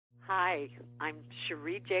Hi, I'm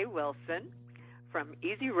Cherie J. Wilson from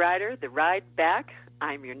Easy Rider, The Ride Back.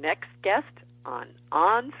 I'm your next guest on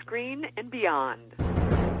Screen and Beyond.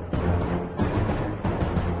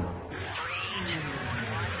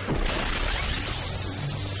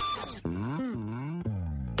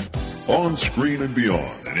 On Screen and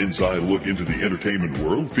Beyond, an inside look into the entertainment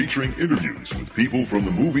world featuring interviews with people from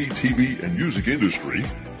the movie, TV, and music industry,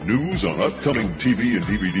 news on upcoming TV and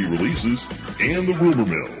DVD releases, and the rumor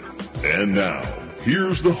mill. And now,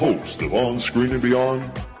 here's the host of On Screen and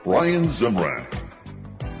Beyond, Brian Zemrak.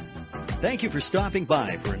 Thank you for stopping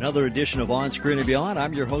by for another edition of On Screen and Beyond.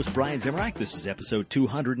 I'm your host, Brian Zemrak. This is episode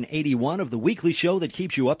 281 of the weekly show that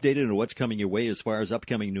keeps you updated on what's coming your way as far as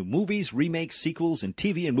upcoming new movies, remakes, sequels, and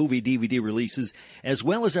TV and movie DVD releases, as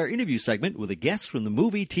well as our interview segment with a guest from the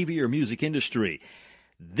movie, TV, or music industry.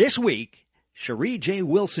 This week, Cherie J.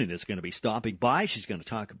 Wilson is going to be stopping by. She's going to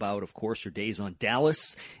talk about, of course, her days on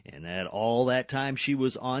Dallas and all that time she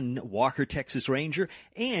was on Walker, Texas Ranger.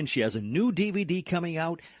 And she has a new DVD coming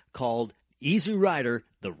out called Easy Rider,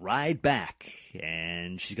 The Ride Back.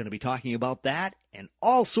 And she's going to be talking about that and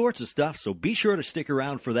all sorts of stuff, so be sure to stick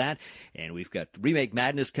around for that. And we've got Remake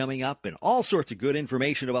Madness coming up and all sorts of good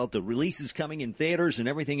information about the releases coming in theaters and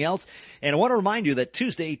everything else. And I want to remind you that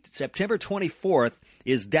Tuesday, September 24th,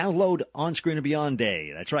 is Download On Screen and Beyond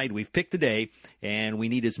Day. That's right, we've picked a day, and we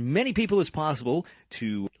need as many people as possible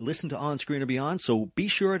to listen to On Screen and Beyond, so be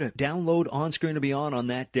sure to download On Screen and Beyond on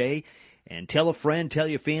that day. And tell a friend, tell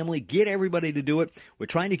your family, get everybody to do it. We're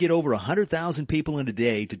trying to get over 100,000 people in a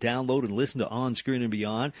day to download and listen to On Screen and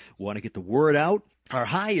Beyond. We want to get the word out. Our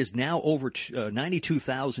high is now over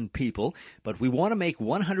 92,000 people, but we want to make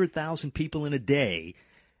 100,000 people in a day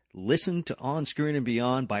listen to On Screen and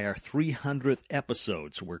Beyond by our 300th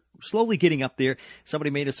episode. So we're slowly getting up there.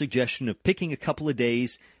 Somebody made a suggestion of picking a couple of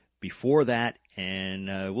days before that, and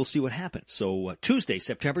we'll see what happens. So Tuesday,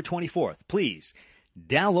 September 24th, please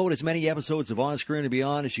download as many episodes of On Screen and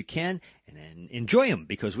Beyond as you can and enjoy them,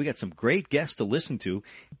 because we got some great guests to listen to.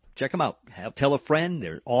 Check them out. Tell a friend.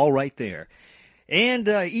 They're all right there. And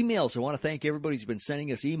emails. I want to thank everybody who's been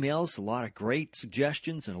sending us emails. A lot of great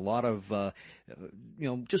suggestions and a lot of,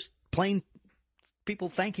 just plain people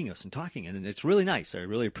thanking us and talking. And it's really nice. I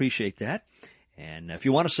really appreciate that. And if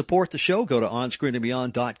you want to support the show, go to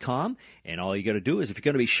onscreenandbeyond.com. And all you got to do is, if you're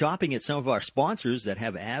going to be shopping at some of our sponsors that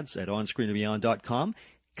have ads at onscreenandbeyond.com,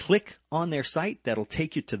 click on their site. That'll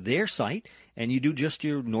take you to their site, and you do just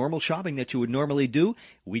your normal shopping that you would normally do.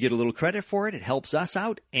 We get a little credit for it. It helps us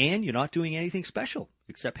out, and you're not doing anything special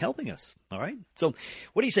except helping us. All right? So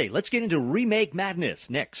what do you say? Let's get into Remake Madness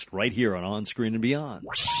next, right here on Screen and Beyond.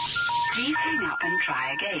 Please hang up and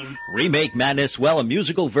try again. Remake Madness, well, a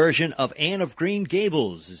musical version of Anne of Green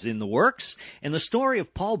Gables is in the works, and the story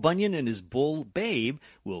of Paul Bunyan and his bull Babe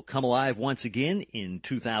will come alive once again in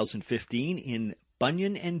 2015 in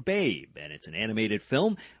Bunyan and Babe, and it's an animated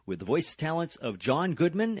film with the voice talents of John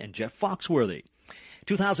Goodman and Jeff Foxworthy.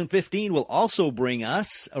 2015 will also bring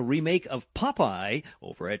us a remake of Popeye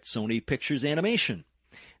over at Sony Pictures Animation.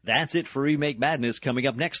 That's it for Remake Madness. Coming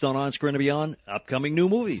up next on Screen and Beyond, upcoming new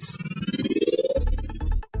movies.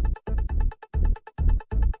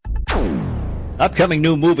 Upcoming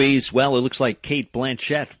new movies, well, it looks like Cate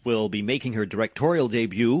Blanchett will be making her directorial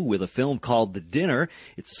debut with a film called The Dinner.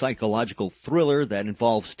 It's a psychological thriller that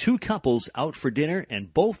involves two couples out for dinner,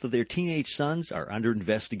 and both of their teenage sons are under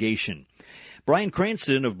investigation. Bryan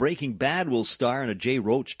Cranston of Breaking Bad will star in a Jay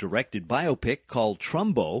Roach-directed biopic called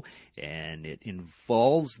Trumbo, and it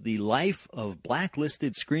involves the life of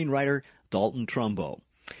blacklisted screenwriter Dalton Trumbo.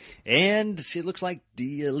 And it looks like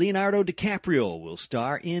Leonardo DiCaprio will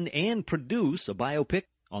star in and produce a biopic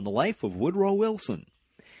on the life of Woodrow Wilson.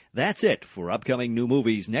 That's it for upcoming new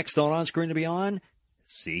movies. Next on Screen and Beyond,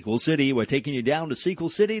 Sequel City. We're taking you down to Sequel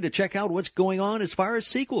City to check out what's going on as far as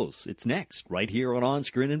sequels. It's next, right here on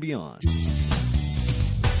Screen and Beyond.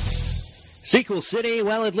 Sequel City,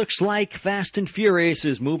 well, it looks like Fast and Furious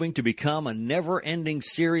is moving to become a never-ending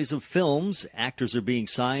series of films. Actors are being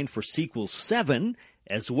signed for Sequel 7,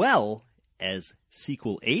 as well as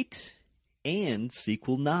Sequel 8 and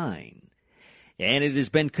Sequel 9. And it has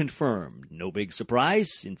been confirmed. No big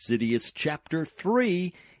surprise, Insidious Chapter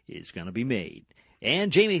 3 is going to be made.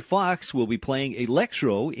 And Jamie Foxx will be playing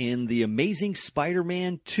Electro in The Amazing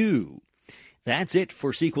Spider-Man 2. That's it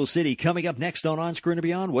for Sequel City. Coming up next on Screen and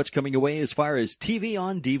Beyond, what's coming away as far as TV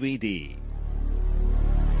on DVD.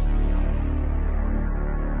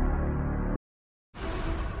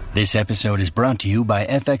 This episode is brought to you by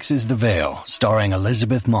FX's The Veil, starring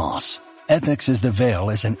Elizabeth Moss. FX is the Veil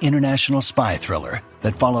is an international spy thriller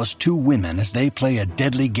that follows two women as they play a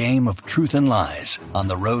deadly game of truth and lies on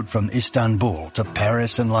the road from Istanbul to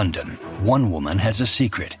Paris and London. One woman has a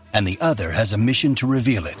secret, and the other has a mission to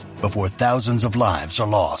reveal it before thousands of lives are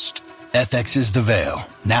lost. FX is the Veil,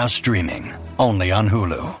 now streaming, only on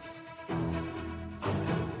Hulu.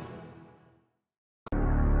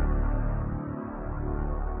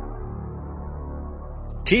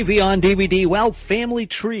 TV on DVD, well, Family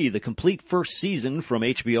Tree, the complete first season from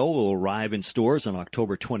HBO will arrive in stores on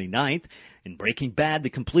October 29th. And Breaking Bad, the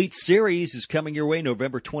complete series, is coming your way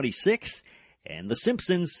November 26th. And The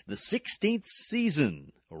Simpsons, the 16th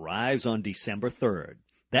season, arrives on December 3rd.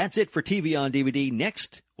 That's it for TV on DVD.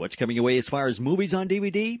 Next, what's coming your way as far as movies on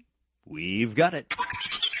DVD? We've got it.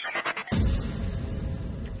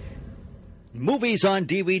 Movies on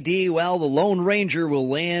DVD, well, The Lone Ranger will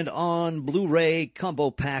land on Blu-ray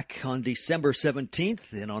combo pack on December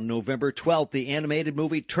 17th, and on November 12th, the animated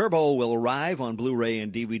movie Turbo will arrive on Blu-ray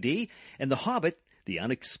and DVD, and The Hobbit, The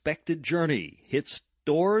Unexpected Journey, hits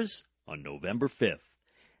stores on November 5th.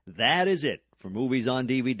 That is it for movies on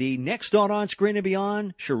DVD. Next on Screen and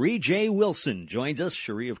Beyond, Cherie J. Wilson joins us.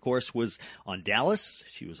 Cherie, of course, was on Dallas.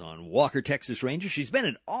 She was on Walker, Texas Ranger. She's been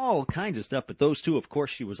in all kinds of stuff, but those two, of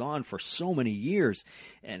course, she was on for so many years.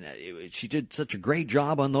 And she did such a great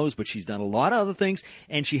job on those, but she's done a lot of other things.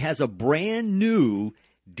 And she has a brand new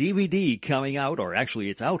DVD coming out, or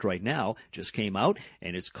actually it's out right now, just came out,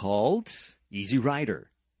 and it's called Easy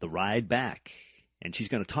Rider, The Ride Back. And she's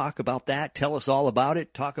going to talk about that, tell us all about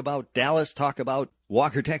it, talk about Dallas, talk about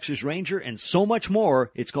Walker, Texas Ranger, and so much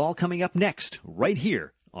more. It's all coming up next, right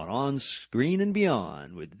here on Screen and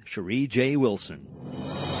Beyond with Cherie J. Wilson.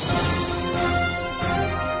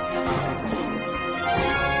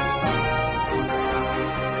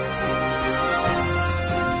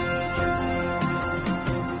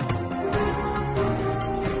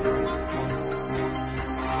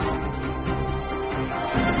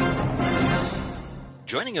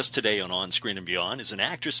 Joining us today on Screen and Beyond is an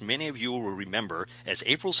actress many of you will remember as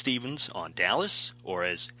April Stevens on Dallas or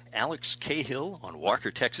as Alex Cahill on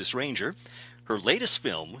Walker, Texas Ranger. Her latest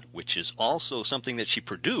film, which is also something that she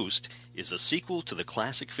produced, is a sequel to the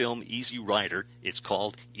classic film Easy Rider. It's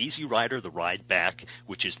called Easy Rider, The Ride Back,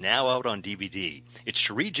 which is now out on DVD. It's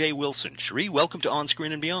Cherie J. Wilson. Cherie, welcome to On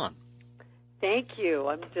Screen and Beyond. Thank you.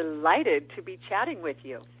 I'm delighted to be chatting with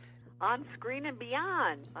you. On Screen and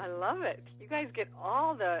Beyond. I love it. You guys get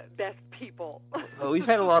all the best people. Oh, we've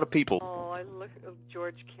had a lot of people. Oh, I look at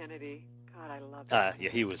George Kennedy. God, I love him. Yeah,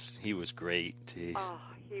 he was great. Jeez. Oh,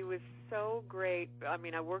 he was so great. I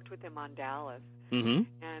mean, I worked with him on Dallas, Mm-hmm.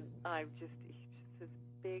 and he's just this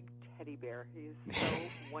big teddy bear. He is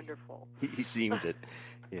so wonderful. He seemed it.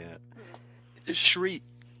 Yeah. Cherie,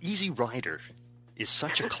 Easy Rider is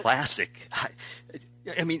such a classic.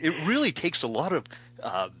 I mean, it really takes a lot of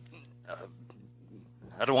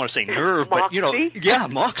I don't want to say nerve, but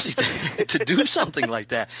moxie to do something like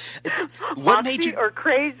that. What moxie made you or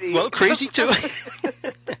crazy? Well, crazy too.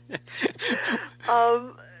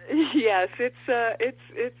 Yes, it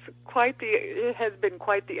has been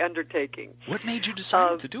quite the undertaking. What made you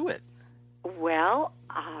decide to do it? Well,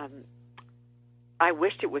 I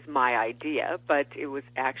wished it was my idea, but it was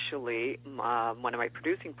actually one of my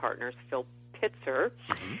producing partners, Phil Pitzer.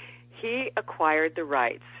 Mm-hmm. He acquired the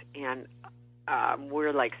rights, and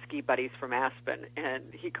we're like ski buddies from Aspen. And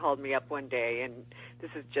he called me up one day, and this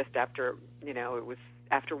is just after, it was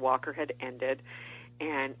after Walker had ended,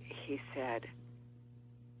 and he said,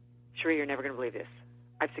 Cherie, you're never going to believe this.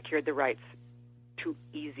 I've secured the rights to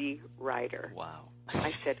Easy Rider. Wow.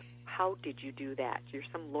 I said, how did you do that? You're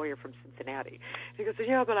some lawyer from Cincinnati. He goes,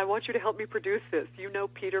 yeah, but I want you to help me produce this. You know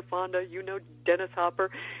Peter Fonda, you know Dennis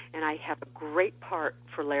Hopper, and I have a great part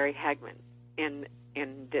for Larry Hagman in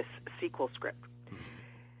this sequel script.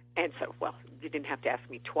 And so, well, you didn't have to ask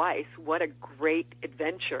me twice. What a great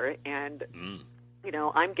adventure, and,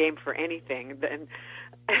 I'm game for anything. Then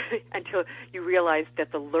until you realize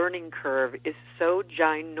that the learning curve is so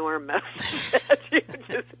ginormous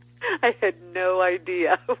that I had no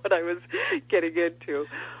idea what I was getting into.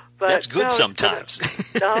 But that's good sometimes.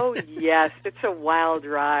 Oh, yes. It's a wild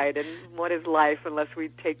ride. And what is life unless we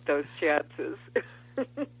take those chances?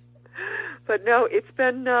 But no, it's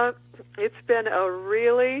been a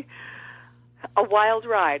really a wild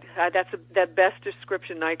ride. That's the best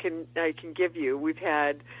description I can give you. We've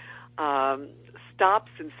had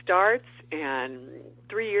stops and starts and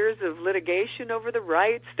 3 years of litigation over the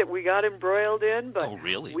rights that we got embroiled in. But oh,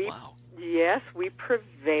 really? Wow. Yes, we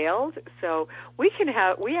prevailed. So we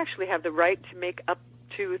actually have the right to make up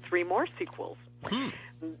to 3 more sequels.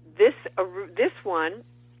 This one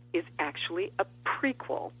is actually a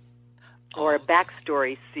prequel or a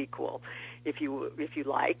backstory sequel, if you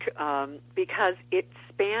like, because it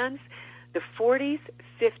spans the 40s,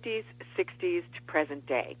 50s, 60s to present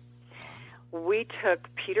day. We took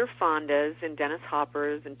Peter Fonda's and Dennis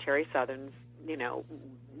Hopper's and Terry Southern's,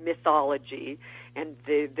 mythology and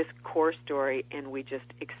this core story, and we just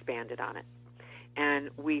expanded on it. And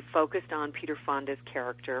we focused on Peter Fonda's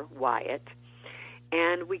character, Wyatt,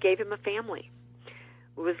 and we gave him a family.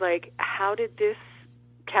 It was like, how did this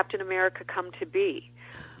Captain America come to be?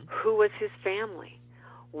 Who was his family?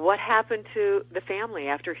 What happened to the family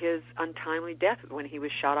after his untimely death when he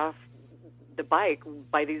was shot off the bike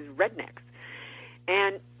by these rednecks?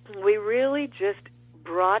 And we really just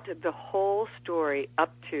brought the whole story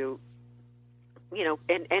up to,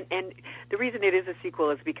 and the reason it is a sequel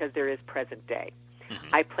is because there is present day.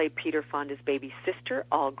 Mm-hmm. I play Peter Fonda's baby sister,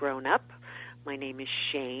 all grown up. My name is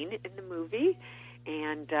Shane in the movie,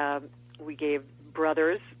 and we gave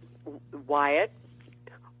brothers Wyatt,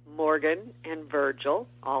 Morgan, and Virgil,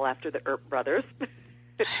 all after the Earp brothers.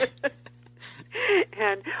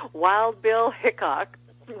 And Wild Bill Hickok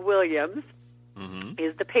Williams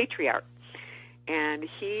is the patriarch. And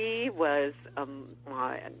he was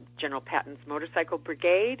General Patton's motorcycle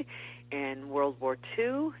brigade in World War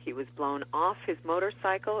II. He was blown off his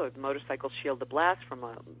motorcycle, or the motorcycle shielded the blast from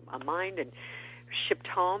a mine, and shipped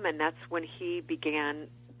home. And that's when he began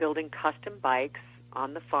building custom bikes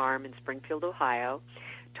on the farm in Springfield, Ohio,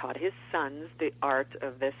 taught his sons the art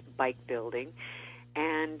of this bike building.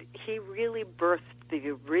 And he really birthed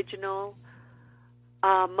the original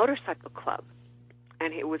motorcycle club.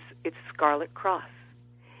 And it's Scarlet Cross.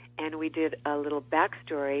 And we did a little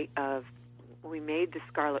backstory of, we made the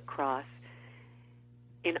Scarlet Cross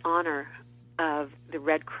in honor of the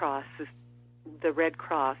Red Cross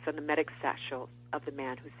and the medic satchel of the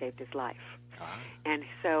man who saved his life. Uh-huh. And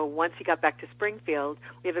so once he got back to Springfield,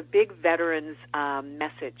 we have a big veterans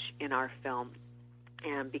message in our film.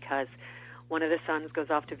 And because one of the sons goes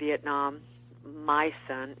off to Vietnam, my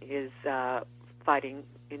son is fighting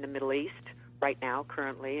in the Middle East right now,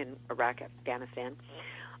 currently in Iraq, Afghanistan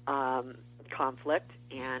conflict,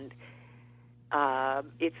 and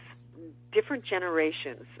it's different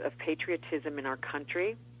generations of patriotism in our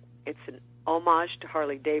country. It's an homage to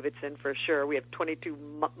Harley Davidson for sure. We have 22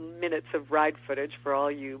 minutes of ride footage for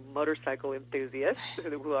all you motorcycle enthusiasts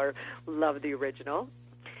who love the original.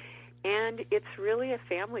 And it's really a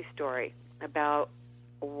family story about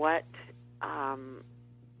what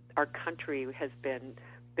our country has been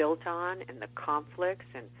built on, and the conflicts,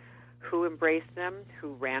 and who embraced them,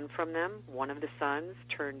 who ran from them. One of the sons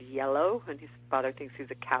turned yellow, and his father thinks he's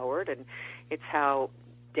a coward, and it's how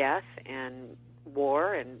death and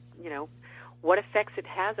war and, what effects it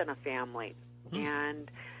has on a family. And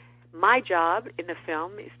my job in the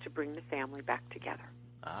film is to bring the family back together.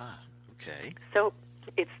 Ah, okay. So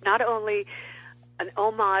it's not only an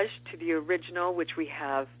homage to the original, which we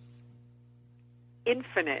have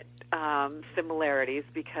infinite similarities,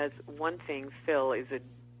 because one thing, Phil is a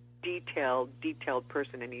detailed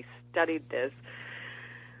person, and he studied this.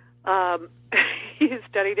 He has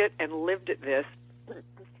studied it and lived at this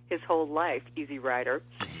his whole life, Easy Rider,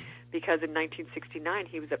 because in 1969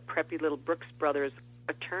 he was a preppy little Brooks Brothers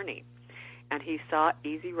attorney, and he saw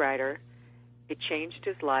Easy Rider. It changed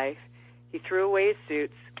his life. He threw away his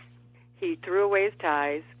suits. He threw away his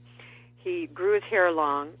ties. He grew his hair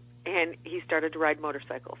long, and he started to ride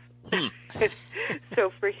motorcycles.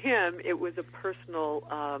 So for him, it was a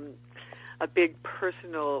big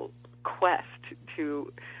personal quest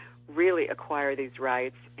to really acquire these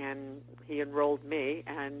rights, and he enrolled me,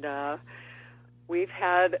 and we've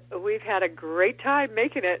had a great time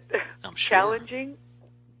making it. I'm sure.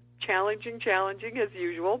 Challenging as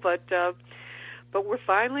usual, but we're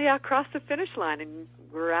finally across the finish line, and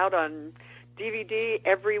we're out on DVD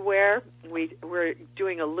everywhere. We're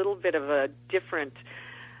doing a little bit of a different,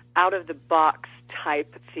 out-of-the-box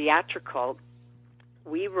type theatrical.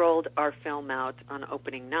 We rolled our film out on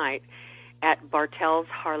opening night at Bartell's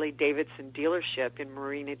Harley-Davidson dealership in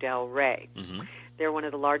Marina del Rey. Mm-hmm. They're one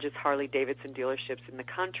of the largest Harley-Davidson dealerships in the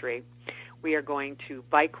country. We are going to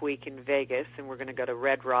Bike Week in Vegas, and we're going to go to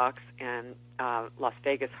Red Rocks and Las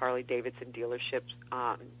Vegas Harley-Davidson dealerships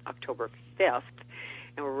on October 5th,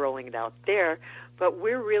 and we're rolling it out there. But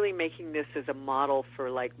we're really making this as a model for,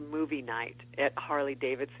 like, movie night at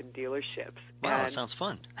Harley-Davidson dealerships. Wow, that sounds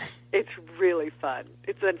fun. It's really fun.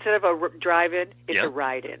 It's instead of a drive-in, it's a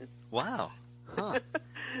ride-in. Wow. Huh.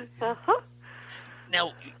 Uh-huh.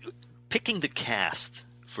 Now, picking the cast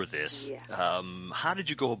for this, how did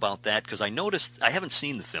you go about that? Because I noticed, I haven't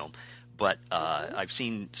seen the film, but I've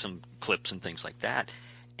seen some clips and things like that.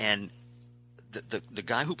 and the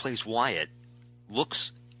guy who plays Wyatt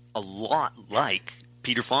looks a lot like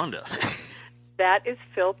Peter Fonda. That is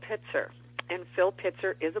Phil Pitzer, and Phil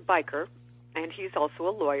Pitzer is a biker, and he's also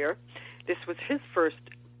a lawyer. This was his first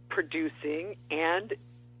producing and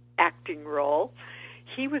acting role.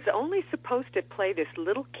 He was only supposed to play this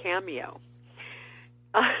little cameo.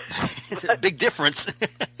 Big difference.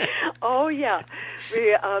 Oh, yeah.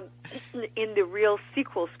 In the real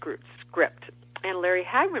sequel script. And Larry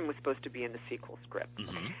Hagman was supposed to be in the sequel script.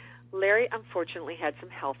 Mm-hmm. Larry, unfortunately, had some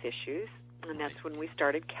health issues, and that's when we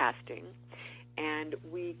started casting. And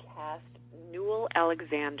we cast Newell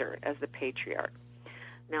Alexander as the patriarch.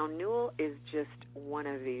 Now, Newell is just one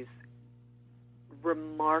of these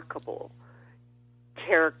remarkable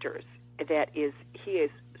characters he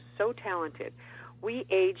is so talented. We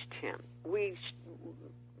aged him. We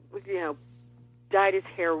dyed his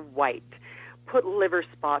hair white, put liver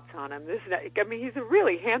spots on him. He's a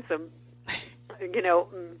really handsome,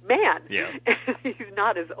 man. Yeah. He's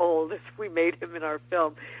not as old as we made him in our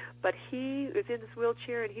film. But he is in this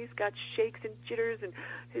wheelchair, and he's got shakes and jitters, and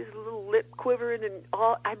his little lip quivering, and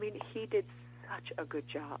all. I mean, he did such a good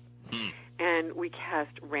job. Mm. And we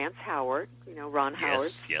cast Rance Howard, Ron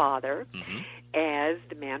Howard's father, as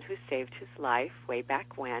the man who saved his life way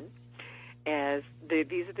back when.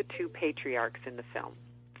 These are the two patriarchs in the film.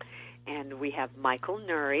 And we have Michael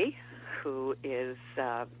Nuri, who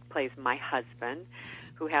plays my husband,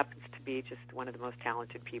 who happens to be just one of the most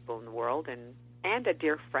talented people in the world, and a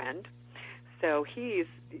dear friend. So he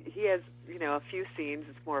has a few scenes.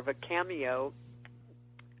 It's more of a cameo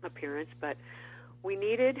appearance, but we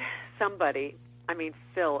needed somebody. I mean,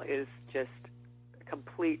 Phil is just a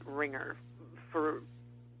complete ringer for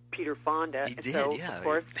Peter Fonda. He did, so yeah. Of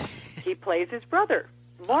course, he plays his brother,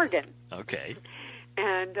 Morgan. Okay.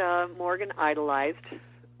 And Morgan idolized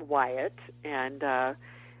Wyatt, and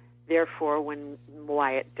therefore, when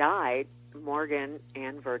Wyatt died, Morgan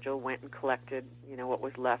and Virgil went and collected, what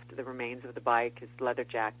was left of the remains of the bike, his leather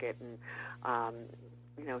jacket, and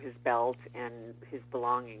his belt and his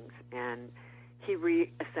belongings, and he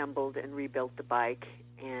reassembled and rebuilt the bike,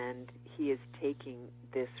 and he is taking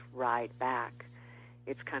this ride back.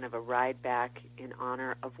 It's kind of a ride back in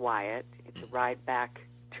honor of Wyatt. It's a ride back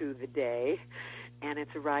to the day, and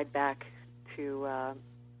it's a ride back to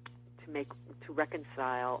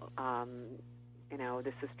reconcile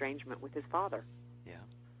this estrangement with his father. Yeah.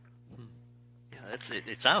 Yeah, that's it.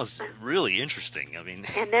 It sounds really interesting. I mean,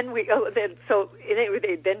 and then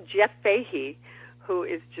then Jeff Fahey, who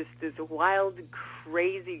is just this wild,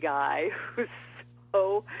 crazy guy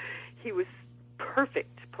he was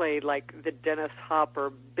perfect to play like the Dennis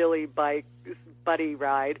Hopper Billy Bike buddy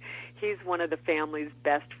ride. He's one of the family's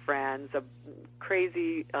best friends, a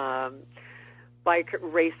crazy bike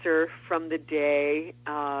racer from the day.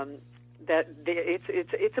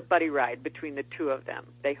 It's a buddy ride between the two of them.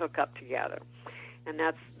 They hook up together, and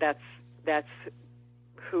that's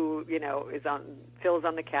who is on. Phil's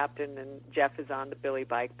on the captain, and Jeff is on the Billy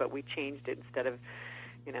bike. But we changed it instead of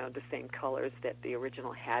the same colors that the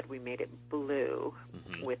original had. We made it blue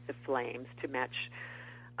with the flames to match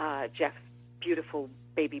Jeff's beautiful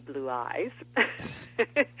baby blue eyes.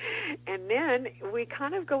 And then we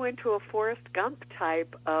kind of go into a Forrest Gump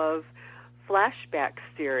type of flashback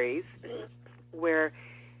series where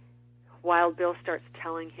Wild Bill starts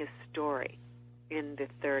telling his story in the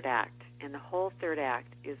third act. And the whole third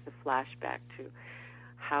act is the flashback to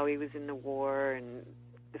how he was in the war and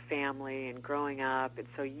the family and growing up. And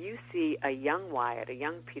so you see a young Wyatt, a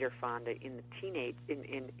young Peter Fonda in the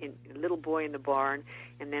little boy in the barn,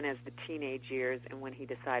 and then as the teenage years, and when he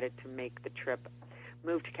decided to make the trip,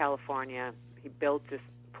 move to California, he built this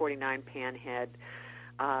 49 Panhead,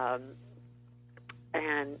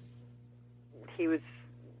 and he was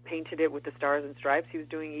painted it with the stars and stripes. He was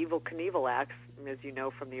doing Evel Knievel acts, as you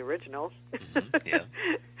know from the original,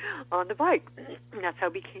 on the bike. That's how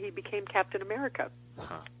he became Captain America.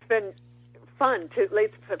 Uh-huh. It's been fun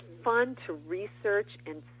to research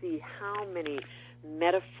and see how many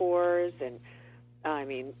metaphors, and I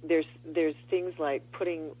mean, there's things like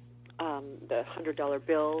putting the $100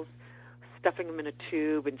 bills, stuffing them in a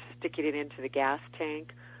tube and sticking it into the gas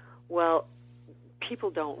tank. Well, people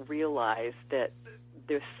don't realize that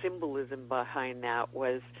the symbolism behind that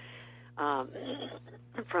was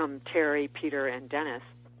from Terry, Peter, and Dennis,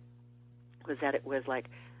 was that it was like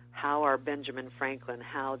how our Benjamin Franklin,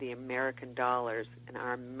 how the American dollars and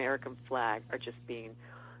our American flag are just being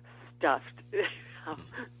stuffed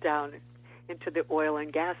down into the oil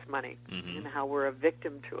and gas money, and how we're a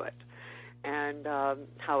victim to it, and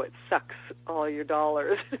how it sucks all your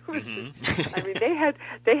dollars. I mean,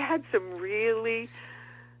 they had some really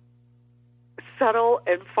subtle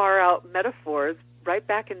and far-out metaphors right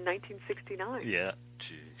back in 1969. Yeah,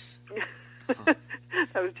 jeez.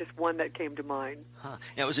 That was just one that came to mind. Huh.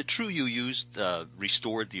 Now, is it true you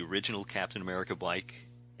restored the original Captain America bike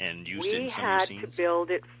and used it in some of your scenes? We had to build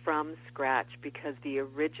it from scratch because the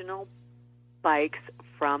original bikes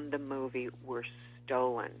from the movie were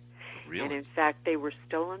stolen. Really? And in fact, they were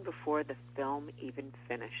stolen before the film even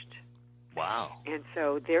finished. Wow. And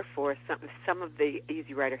so, therefore, some of the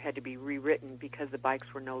Easy Rider had to be rewritten because the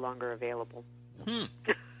bikes were no longer available.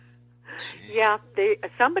 Yeah,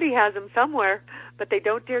 somebody has them somewhere, but they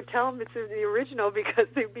don't dare tell them it's in the original because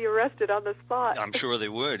they'd be arrested on the spot. I'm sure they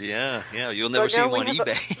would, yeah. You'll never see them on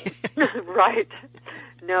eBay. Right.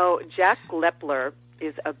 No, Jack Lepler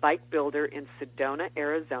is a bike builder in Sedona,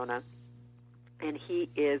 Arizona, and he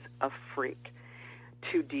is a freak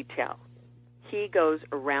to detail. He goes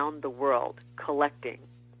around the world collecting.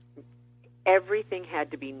 Everything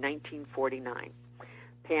had to be 1949.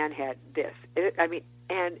 Pan had this.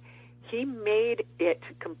 And he made it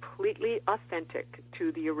completely authentic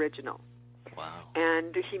to the original. Wow.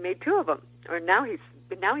 And he made two of them. Or now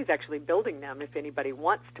he's actually building them. If anybody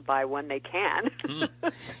wants to buy one, they can.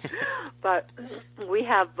 But we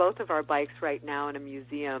have both of our bikes right now in a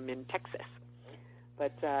museum in Texas.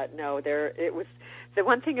 But it was the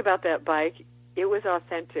one thing about that bike. It was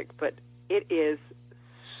authentic, but it is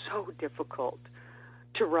so difficult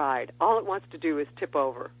to ride. All it wants to do is tip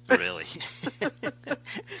over. Really?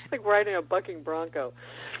 It's like riding a bucking bronco.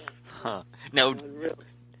 Huh. Now, really.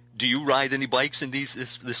 Do you ride any bikes in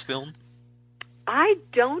this film? I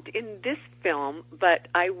don't in this film, but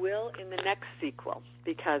I will in the next sequel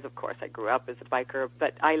because, of course, I grew up as a biker,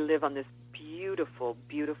 but I live on this beautiful,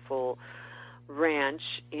 beautiful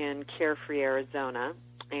ranch in Carefree, Arizona,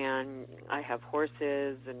 and I have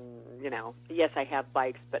horses and, yes, I have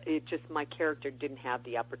bikes, but my character didn't have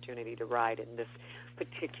the opportunity to ride in this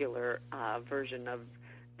particular version of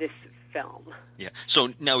this film. Yeah.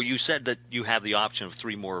 So now you said that you have the option of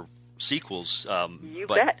 3 more sequels. You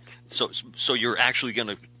bet. So you're actually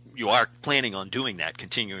you are planning on doing that,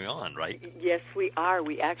 continuing on, right? Yes, we are.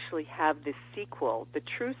 We actually have the sequel, the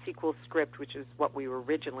true sequel script, which is what we were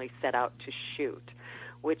originally set out to shoot,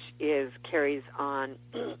 which carries on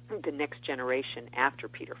the next generation after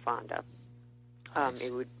Peter Fonda. Nice.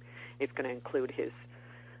 It's going to include his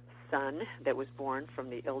son that was born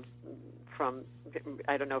from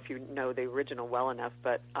I don't know if you know the original well enough,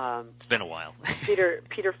 but it's been a while.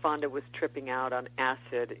 Peter Fonda was tripping out on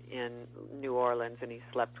acid in New Orleans, and he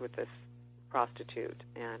slept with this prostitute,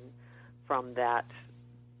 and from that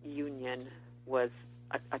union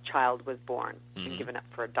a child was born and given up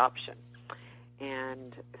for adoption.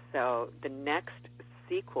 And so the next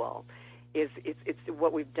sequel is it's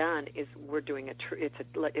what we've done is we're doing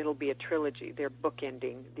it'll be a trilogy. They're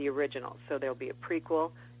bookending the original, so there'll be a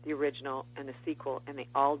prequel, the original, and the sequel, and they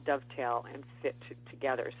all dovetail and fit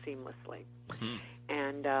together seamlessly. Mm-hmm.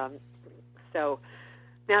 And so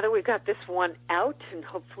now that we've got this one out, and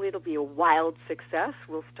hopefully it'll be a wild success,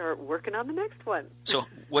 we'll start working on the next one. So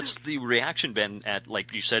what's the reaction been at,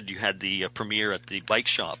 like you said, you had the premiere at the bike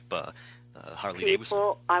shop, Harley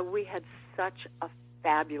Davidson? We had such a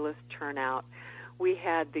fabulous turnout. We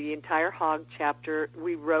had the entire Hog chapter.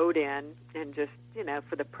 We rode in and just,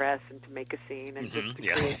 for the press and to make a scene and just to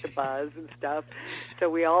create the buzz and stuff. So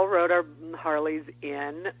we all rode our Harleys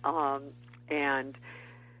in, and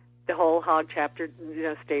the whole Hog chapter,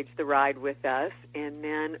 staged the ride with us. And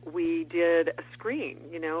then we did a screen.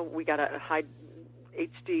 We got a high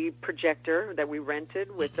HD projector that we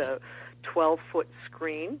rented with a 12-foot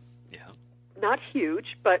screen. Yeah. Not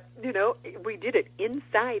huge, but, we did it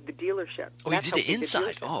inside the dealership. Oh, you did it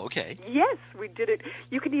inside? Oh, okay. Yes, we did it.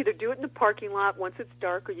 You can either do it in the parking lot once it's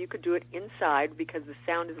dark, or you could do it inside because the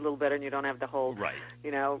sound is a little better and you don't have the whole,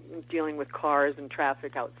 dealing with cars and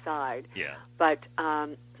traffic outside. Yeah. But,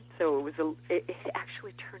 so it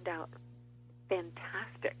actually turned out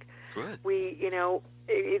fantastic. Good.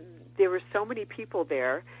 There were so many people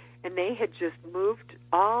there, and they had just moved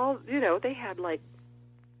they had like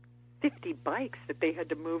 50 bikes that they had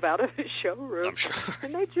to move out of the showroom. I'm sure.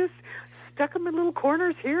 And they just stuck them in little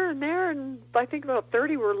corners here and there, and I think about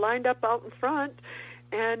 30 were lined up out in front.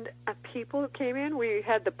 And people came in. We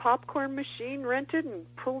had the popcorn machine rented and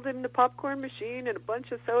pulled in the popcorn machine and a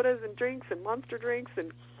bunch of sodas and drinks and Monster drinks,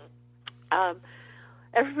 and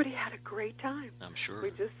everybody had a great time. I'm sure.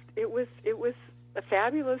 It was a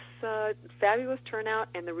fabulous turnout,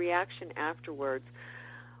 and the reaction afterwards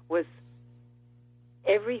was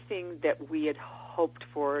everything that we had hoped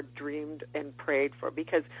for, dreamed, and prayed for,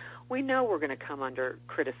 because we know we're going to come under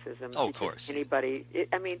criticism. Oh, of course.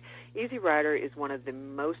 Easy Rider is one of the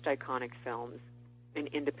most iconic films in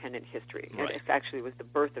independent history. Right. And it actually was the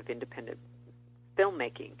birth of independent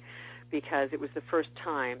filmmaking, because it was the first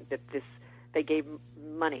time that they gave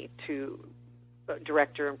money to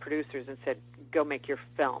director and producers and said, go make your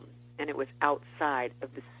film. And it was outside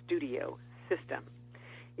of the studio system.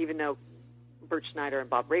 Even though Bert Schneider and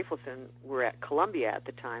Bob Rafelson were at Columbia at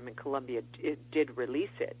the time, and Columbia did release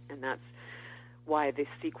it, and that's why the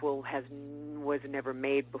sequel was never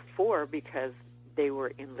made before, because they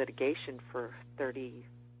were in litigation for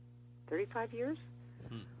 35 years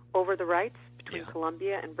over the rights between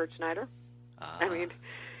Columbia and Bert Schneider.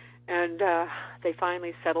 And they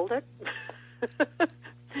finally settled it.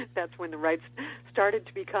 That's when the rights started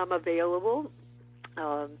to become available.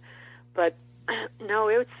 But no,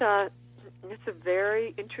 it's a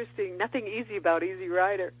very interesting. Nothing easy about Easy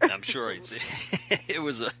Rider. I'm sure it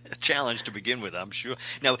was a challenge to begin with. I'm sure.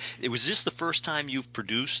 Now, was this the first time you've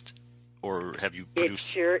produced, or have you produced?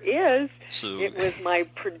 It sure is. So it was my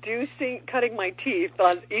cutting my teeth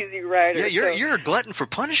on Easy Rider. Yeah, you're a glutton for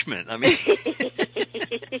punishment. I mean.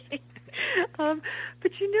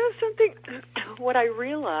 But you know something? What I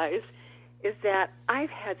realize is that I've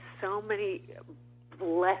had so many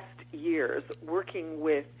blessed years working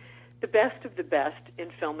with the best of the best in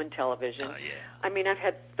film and television. I mean, I've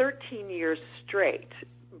had 13 years straight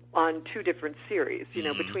on 2 different series. You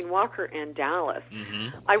know, between Walker and Dallas,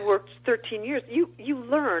 I worked 13 years. You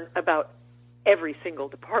learn about every single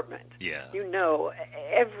department. Yeah. You know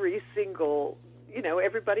every single,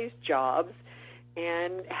 everybody's jobs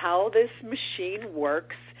and how this machine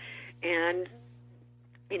works. And,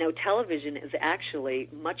 television is actually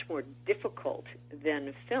much more difficult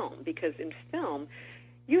than film, because in film,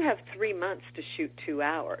 you have 3 months to shoot 2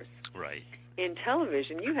 hours. Right. In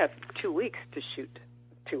television, you have 2 weeks to shoot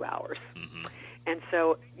 2 hours. And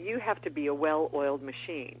so you have to be a well-oiled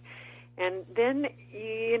machine. And then,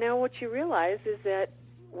 what you realize is that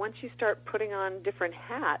once you start putting on different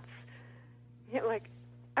hats, you're like,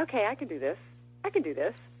 okay, I can do this. I can do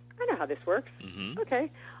this. I know how this works.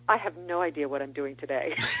 Okay. I have no idea what I'm doing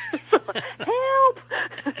today. Help!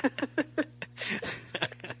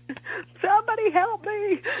 Somebody help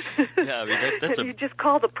me! Yeah, I mean, that's and you just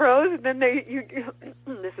call the pros, and then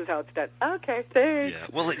this is how it's done. Okay, thanks. Yeah.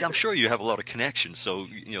 Well, I'm sure you have a lot of connections, so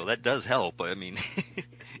that does help. I mean,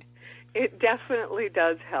 it definitely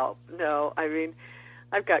does help. No, I mean,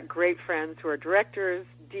 I've got great friends who are directors,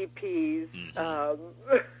 DPs,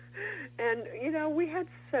 and we had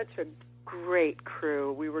such a great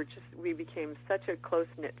crew. We became such a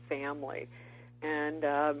close-knit family, and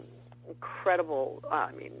incredible.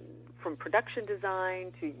 I mean, from production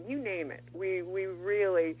design to you name it, we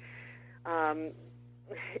really. I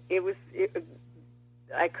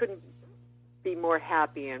couldn't be more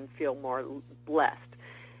happy and feel more blessed.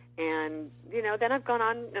 And then I've gone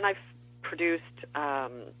on and I've produced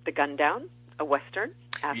The Gun Down, a Western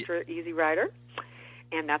after Easy Rider,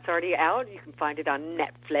 and that's already out. You can find it on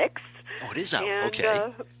Netflix. Oh, it is out. And,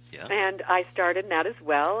 okay. And I starred in that as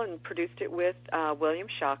well and produced it with William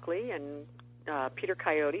Shockley, and Peter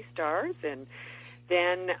Coyote stars. And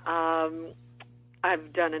then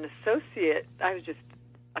I've done an associate. I was just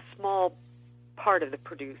a small part of the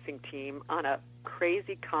producing team on a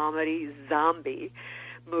crazy comedy zombie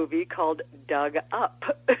movie called Dug Up.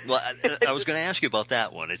 Well, I was going to ask you about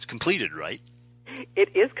that one. It's completed, right?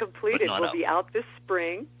 It is completed. It will out. be out this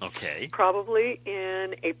spring. Okay. Probably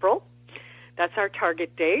in April. That's our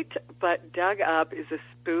target date. But Dug Up is a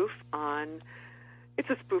spoof on. It's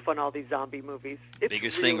a spoof on all these zombie movies. It's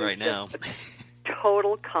biggest really thing right now.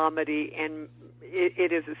 Total comedy, and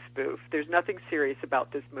it is a spoof. There's nothing serious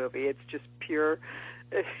about this movie. It's just pure.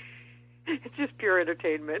 It's just pure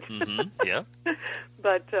entertainment. Yeah.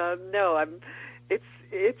 But no,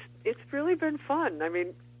 it's really been fun. I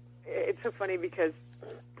mean, it's so funny because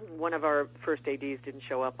one of our first ADs didn't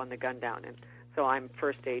show up on The Gun Down, and so I'm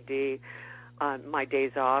first AD. On my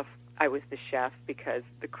days off, I was the chef because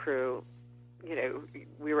the crew,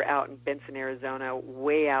 we were out in Benson, Arizona,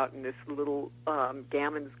 way out in this little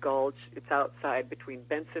Gammons Gulch. It's outside between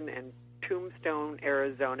Benson and Tombstone,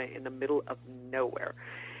 Arizona, in the middle of nowhere.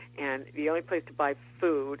 And the only place to buy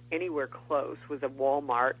food anywhere close was a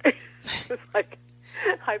Walmart. It was like,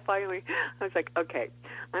 I was like, okay,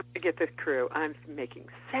 I'm going to get this crew. I'm making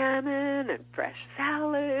salmon and fresh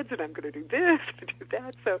salads, and I'm going to do this and do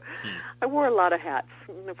that. So I wore a lot of hats.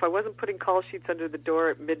 If I wasn't putting call sheets under the door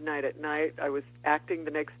at midnight at night, I was acting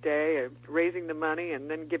the next day, raising the money, and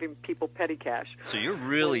then giving people petty cash. So you're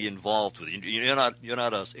really involved with it. You're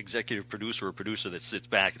not an executive producer or producer that sits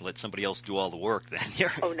back and lets somebody else do all the work. Then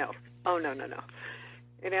Oh no.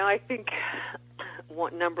 You know, I think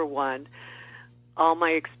number one, all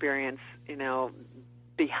my experience, you know,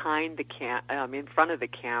 behind the in front of the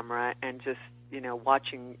camera, and just, you know,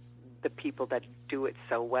 watching the people that do it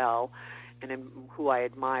so well, and who I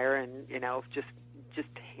admire, and, you know, just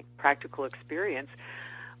practical experience.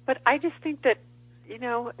 But I just think that, you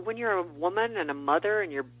know, when you're a woman and a mother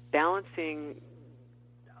and you're balancing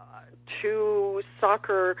your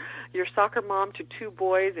soccer mom to two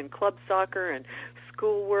boys in club soccer and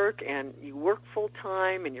schoolwork, and you work full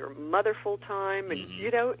time and you're a mother full time, and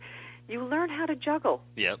you know, you learn how to juggle.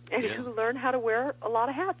 Yep. And you learn how to wear a lot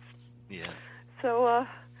of hats. Yeah. So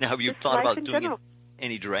now, have you thought about doing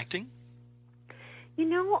any directing? You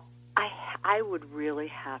know, I would really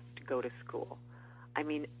have to go to school. I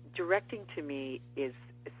mean, directing to me is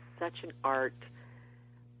such an art.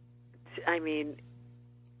 I mean,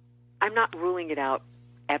 I'm not ruling it out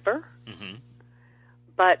ever,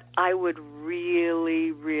 but I would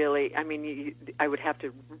really, I mean, I would have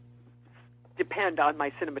to depend on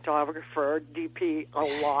my cinematographer, DP,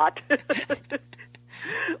 a lot.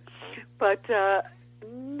 But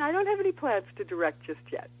I don't have any plans to direct just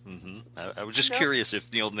yet. I was just curious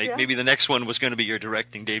if, you know, maybe the next one was going to be your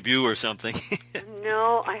directing debut or something.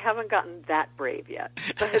 No, I haven't gotten that brave yet.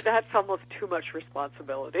 But that's almost too much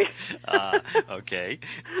responsibility. Okay.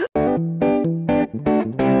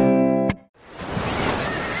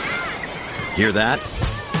 Hear that?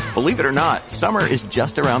 Believe it or not, summer is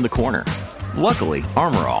just around the corner. Luckily,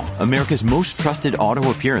 Armor All, America's most trusted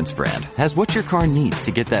auto appearance brand, has what your car needs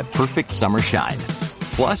to get that perfect summer shine.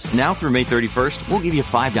 Plus, now through May 31st, we'll give you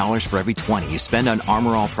 $5 for every $20 you spend on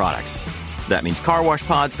Armor All products. That means car wash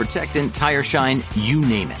pods, protectant, tire shine, you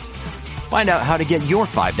name it. Find out how to get your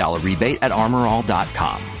 $5 rebate at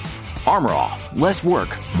ArmorAll.com. Armor All, less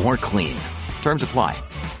work, more clean. Terms apply.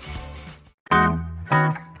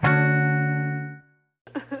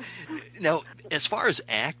 Now, as far as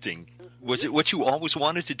acting, was it what you always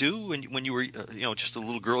wanted to do when you were, you know, just a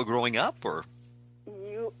little girl growing up, or?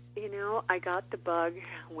 You know, I got the bug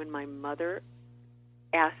when my mother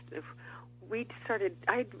asked if we started.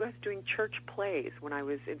 I was doing church plays when I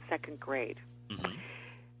was in second grade, and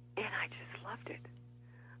I just loved it.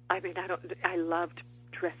 I mean, I loved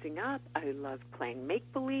dressing up. I loved playing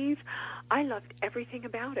make-believe. I loved everything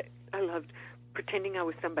about it. I loved pretending I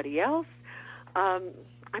was somebody else.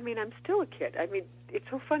 I mean, I'm still a kid. I mean, it's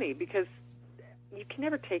so funny because you can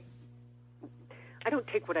never I don't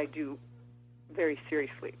take what I do very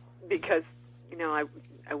seriously because, you know,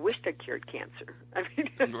 I wished I cured cancer. I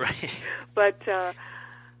mean, right. But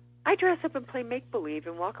I dress up and play make-believe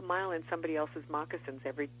and walk a mile in somebody else's moccasins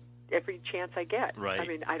every chance I get. Right. I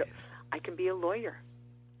mean, I can be a lawyer.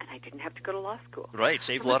 And I didn't have to go to law school. Right,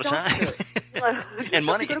 saved a lot of time. And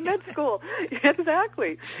money. Go to med school.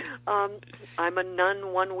 Exactly. I'm a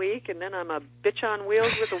nun one week, and then I'm a bitch on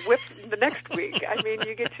wheels with a whip the next week. I mean,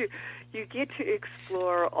 you get to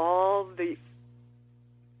explore all the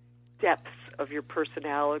depths of your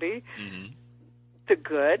personality, the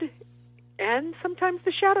good, and sometimes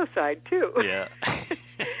the shadow side too. Yeah.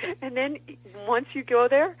 And then once you go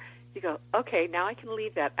there, you go, okay, now I can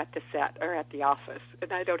leave that at the set or at the office,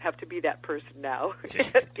 and I don't have to be that person now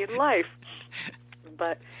in life.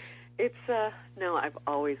 But it's, no, I've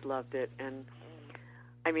always loved it. And,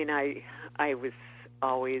 I mean, I was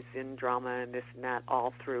always in drama and this and that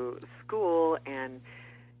all through school. And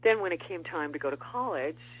then when it came time to go to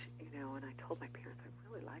college, you know, and I told my parents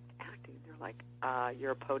I really liked acting, they're like,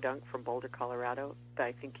 you're a podunk from Boulder, Colorado.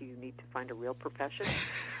 I think you need to find a real profession.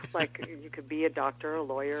 Like, you could be a doctor, a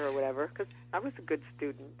lawyer, or whatever, because I was a good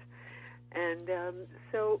student. And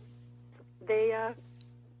so they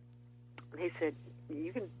said,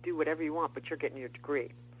 you can do whatever you want, but you're getting your degree.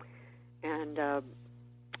 And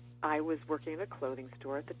I was working at a clothing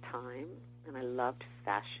store at the time, and I loved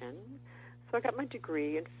fashion. So I got my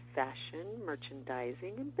degree in fashion,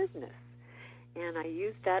 merchandising, and business. And I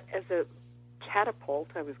used that as a catapult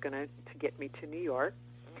to get me to New York.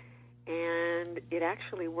 And it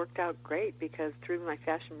actually worked out great because through my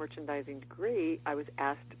fashion merchandising degree, I was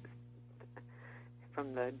asked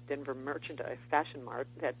from the Denver Merchandise Fashion Mart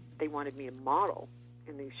that they wanted me to model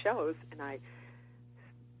in these shows, and I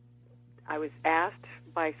was asked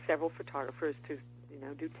by several photographers to, you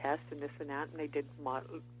do tests and this and that. And they did.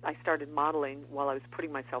 I started modeling while I was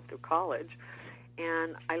putting myself through college.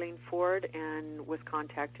 And Eileen Ford was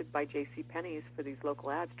contacted by J.C. Penney's for these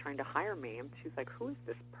local ads trying to hire me. And she's like, who is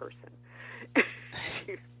this person?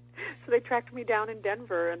 So they tracked me down in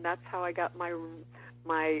Denver, and that's how I got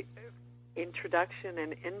my introduction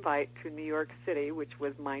and invite to New York City, which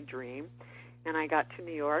was my dream. And I got to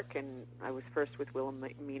New York, and I was first with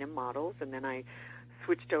Wilhelmina Models, and then I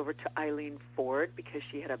switched over to Eileen Ford because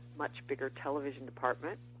she had a much bigger television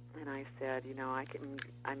department. And I said,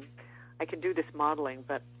 I can do this modeling,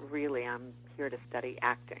 but really I'm here to study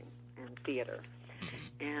acting and theater.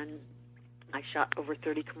 And I shot over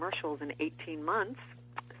 30 commercials in 18 months,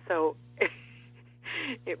 so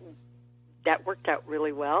that worked out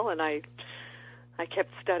really well. And I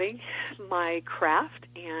kept studying my craft,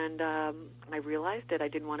 and I realized that I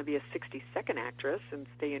didn't want to be a 60-second actress and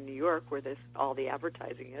stay in New York where all the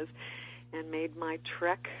advertising is, and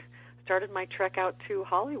started my trek out to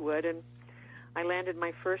Hollywood, and I landed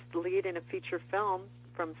my first lead in a feature film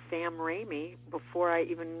from Sam Raimi before I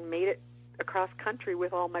even made it across country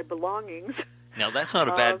with all my belongings. Now, that's not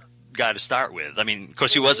a bad guy to start with. I mean, of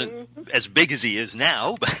course, he wasn't as big as he is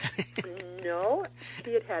now. But No,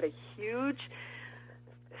 he had a huge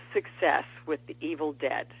success with The Evil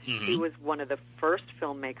Dead. Mm-hmm. He was one of the first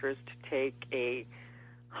filmmakers to take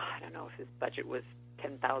I don't know if his budget was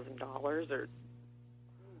 $10,000 or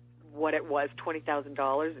what it was,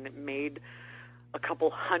 $20,000, and it made a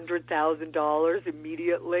couple $100,000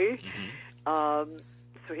 immediately. Mm-hmm.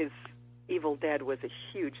 So his Evil Dead was a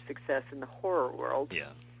huge success in the horror world. Yeah.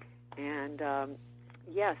 And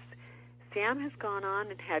yes, Sam has gone on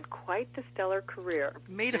and had quite the stellar career.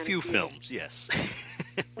 Made a few films, yes.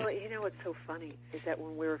 Well, what's so funny is that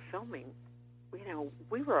when we were filming,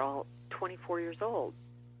 we were all 24 years old.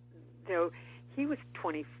 He was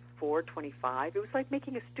 24, 25. It was like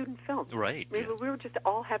making a student film. Right. We were just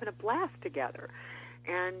all having a blast together.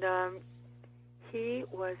 And he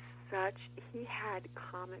had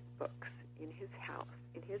comic books in his house,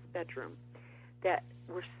 in his bedroom, that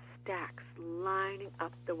were stacks lining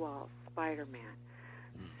up the walls. Spider-Man,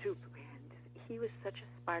 Superman. He was such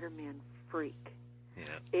a Spider-Man freak.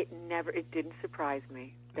 Yeah. It didn't surprise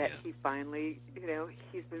me that he finally,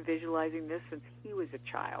 he's been visualizing this since he was a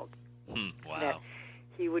child. Wow. That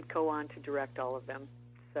he would go on to direct all of them.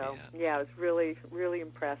 So, I was really, really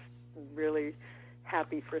impressed and really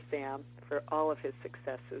happy for Sam for all of his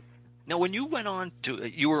successes. Now, when you went on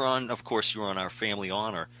you were on Our Family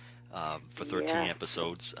Honor for 13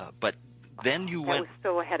 episodes, but then you went... That was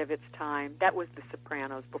so ahead of its time. That was The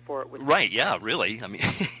Sopranos before it was... Right, yeah, really. I mean...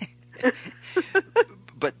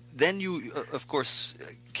 But then you, of course,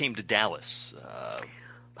 came to Dallas.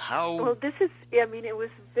 How... Well, it was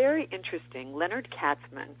very interesting. Leonard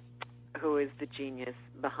Katzman, who is the genius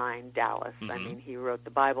behind Dallas. Mm-hmm. I mean, he wrote the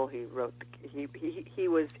Bible, he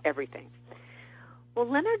was everything. Well,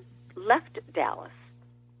 Leonard left Dallas,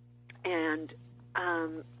 and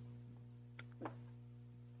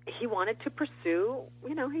he wanted to pursue,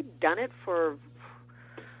 he'd done it for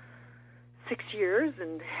 6 years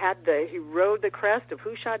and he rode the crest of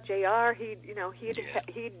Who Shot JR.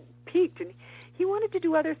 He'd peaked, and he wanted to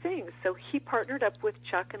do other things. So he partnered up with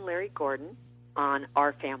Chuck and Larry Gordon on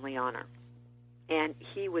Our Family Honor. And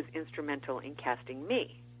he was instrumental in casting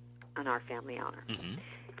me on Our Family Honor. Mm-hmm.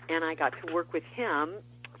 And I got to work with him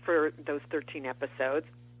for those 13 episodes.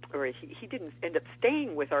 Or he didn't end up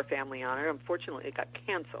staying with Our Family Honor. Unfortunately, it got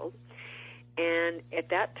canceled. And at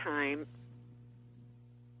that time,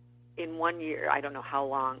 in 1 year, I don't know how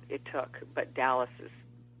long it took, but Dallas's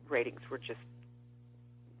ratings were just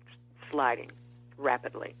sliding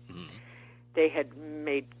rapidly. Mm-hmm. They had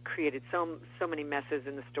created so many messes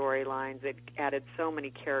in the storylines. It added so many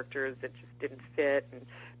characters that just didn't fit, and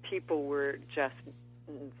people were just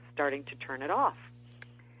starting to turn it off.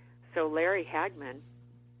 So Larry Hagman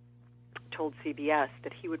told CBS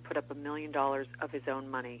that he would put up $1 million of his own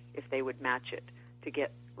money if they would match it to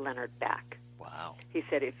get Leonard back. Wow. He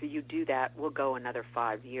said, if you do that, we'll go another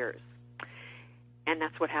 5 years. And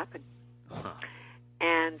that's what happened. Uh-huh.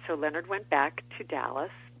 And so Leonard went back to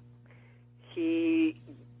Dallas. He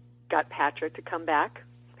got Patrick to come back.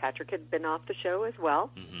 Patrick had been off the show as well.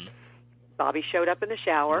 Mm-hmm. Bobby showed up in the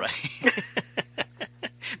shower. Right.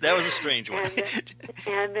 That was a strange one.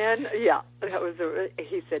 And then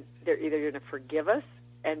he said, they're either going to forgive us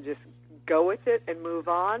and just go with it and move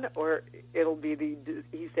on, or it'll be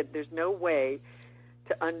he said, there's no way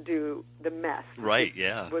to undo the mess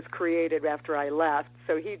that was created after I left.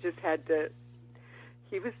 So he just had to,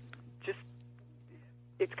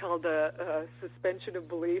 it's called a suspension of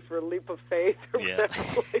belief or a leap of faith or whatever.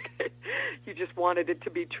 You just wanted it to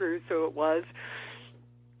be true, so it was.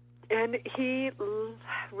 And he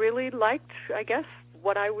really liked, I guess,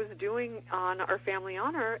 what I was doing on Our Family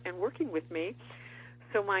Honor and working with me.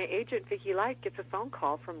 So my agent, Vicki Light, gets a phone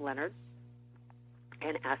call from Leonard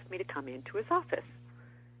and asked me to come into his office.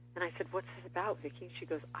 And I said, "What's this about, Vicki?" And she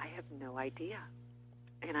goes, "I have no idea."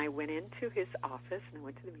 And I went into his office, and I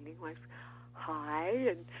went to the meeting. I was, "Hi,"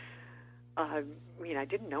 and I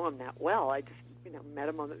didn't know him that well. I just, met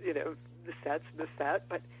him on the sets and the set.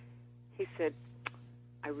 But he said,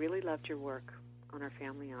 "I really loved your work on Our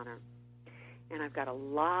Family Honor, and I've got a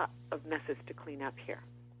lot of messes to clean up here.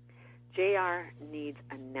 JR needs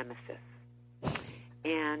a nemesis,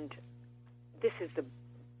 and this is the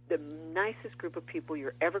nicest group of people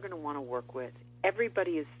you're ever going to want to work with.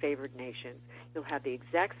 Everybody is favored nations. You'll have the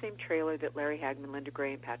exact same trailer that Larry Hagman, Linda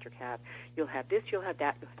Gray, and Patrick have. You'll have this, you'll have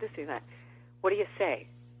that, this and that. What do you say?"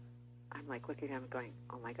 I'm like looking at him going,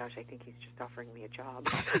 "Oh my gosh, I think he's just offering me a job."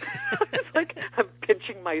 It's like I'm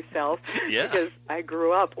pinching myself because I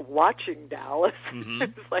grew up watching Dallas. Mm-hmm.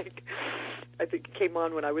 It's like, I think it came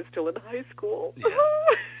on when I was still in high school. Yeah.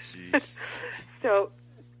 Jeez. So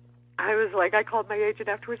I was like, I called my agent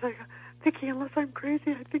afterwards. I go, "Vicki, unless I'm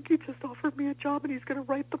crazy, I think he just offered me a job and he's going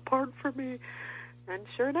to write the part for me." And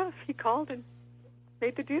sure enough, he called and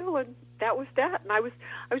made the deal, and that was that. And I was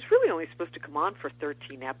really only supposed to come on for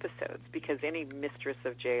 13 episodes because any mistress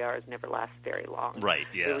of JR's never lasts very long. Right,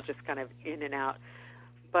 yeah. It was just kind of in and out.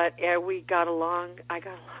 But we got along. I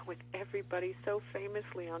got along with everybody so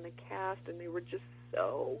famously on the cast, and they were just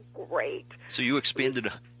so great. So you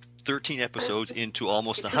expanded 13 episodes into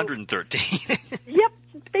almost 113. Yep,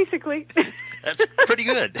 basically. That's pretty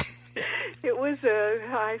good. It was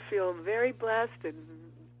I feel very blessed, and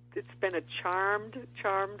it's been a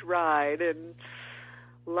charmed ride, and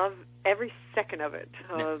love every second of it.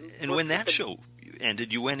 And when that show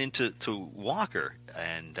ended, you went into Walker,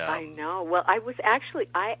 and I know. Well, I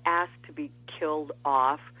asked to be killed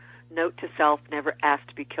off. Note to self: never asked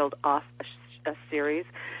to be killed off a series,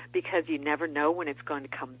 because you never know when it's going to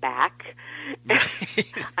come back.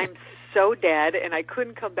 I'm so dead, and I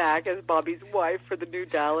couldn't come back as Bobby's wife for the new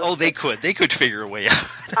Dallas. Oh, they could figure a way out.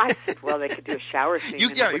 I said, well, they could do a shower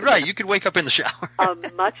scene. Right. You could wake up in the shower. A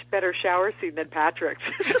much better shower scene than Patrick's.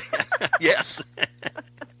 Yes.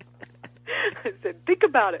 I said, think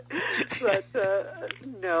about it. But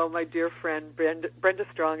no, my dear friend Brenda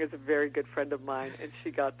Strong is a very good friend of mine, and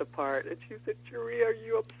she got the part. And she said, "Cherie, are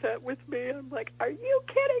you upset with me?" I'm like, "Are you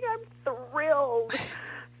kidding? I'm thrilled."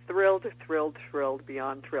 Thrilled,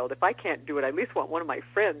 beyond thrilled. If I can't do it, I at least want one of my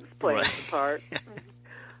friends playing the part.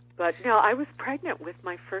 But no, I was pregnant with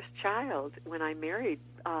my first child when I married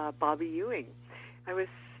Bobby Ewing. I was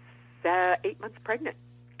 8 months pregnant,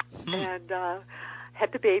 and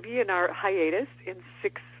had the baby in our hiatus. And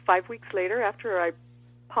 5 weeks later, after I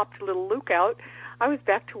popped little Luke out, I was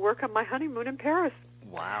back to work on my honeymoon in Paris.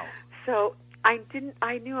 Wow. So I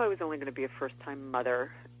knew I was only going to be a first-time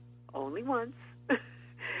mother, only once.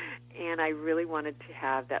 And I really wanted to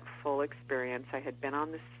have that full experience. I had been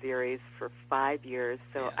on this series for 5 years,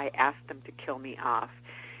 so I asked them to kill me off.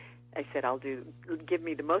 I said, give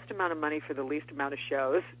me the most amount of money for the least amount of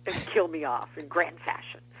shows and kill me off in grand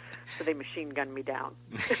fashion. So they machine gunned me down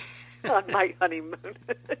on my honeymoon.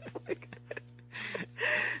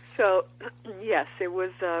 So, yes, it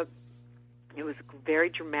was a very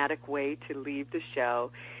dramatic way to leave the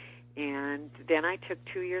show. And then I took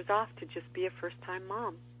 2 years off to just be a first-time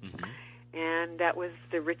mom. Mm-hmm. And that was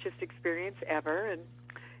the richest experience ever. And,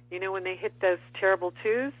 when they hit those terrible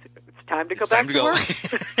twos, it's time to go back to work.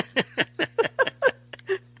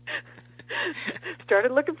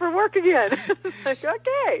 Started looking for work again. Like,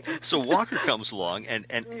 okay. So Walker comes along, and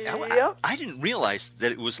yep. I didn't realize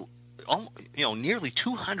that it was nearly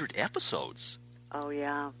 200 episodes. Oh,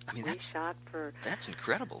 yeah. I mean, that's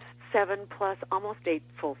incredible. 7 plus, almost 8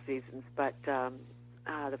 full seasons, but the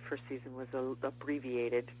first season was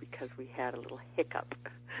abbreviated because we had a little hiccup,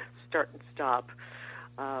 start and stop.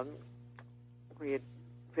 We had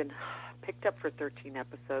been picked up for 13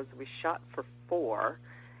 episodes. We shot for 4,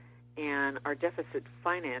 and our deficit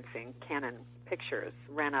financing, Canon Pictures,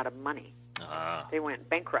 ran out of money. They went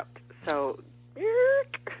bankrupt. So,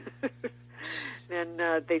 then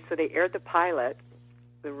they aired the pilot.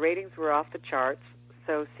 The ratings were off the charts.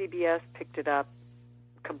 So CBS picked it up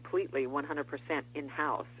completely, 100%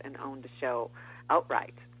 in-house, and owned the show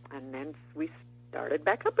outright. And then we started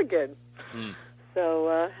back up again. Hmm. So,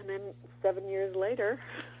 and then 7.5 years later,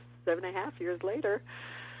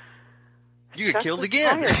 you get killed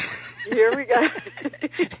again. Here we go.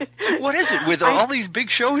 What is it with all these big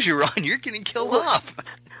shows you're on? You're getting killed off.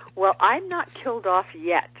 Well, I'm not killed off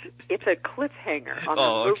yet. It's a cliffhanger on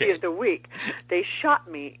the movie of the week. They shot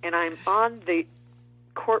me, and I'm on the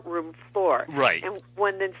courtroom floor. Right. And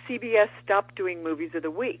when then CBS stopped doing movies of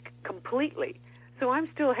the week completely. So I'm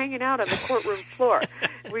still hanging out on the courtroom floor.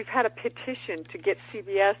 We've had a petition to get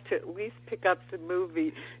CBS to at least pick up the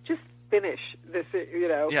movie. Just finish this, you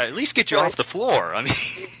know. Yeah, at least get you off the floor. I mean,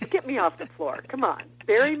 get me off the floor. Come on.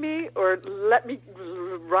 Bury me or let me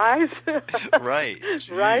rise. Right.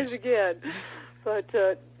 Rise again. But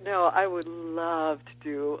no, I would love to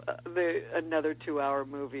do another 2-hour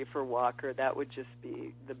movie for Walker. That would just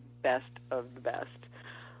be the best of the best.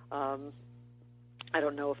 I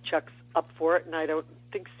don't know if Chuck's up for it, and I don't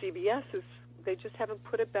think CBS is. They just haven't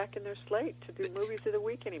put it back in their slate to do movies of the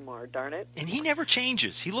week anymore, darn it. And he never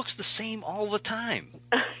changes. He looks the same all the time.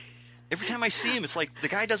 Every time I see him, it's like the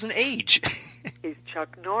guy doesn't age. He's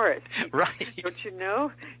Chuck Norris. Right. Don't you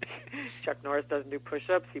know? Chuck Norris doesn't do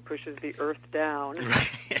push-ups. He pushes the earth down.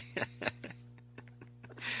 Right.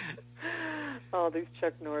 Oh, these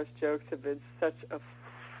Chuck Norris jokes have been such a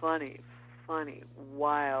funny,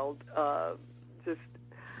 wild, just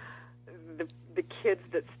the kids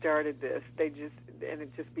that started this, and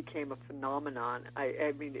it just became a phenomenon.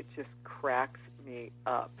 I mean, it just cracks me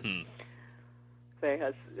up.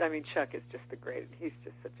 Chuck is just he's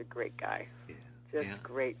just such a great guy. Yeah. Just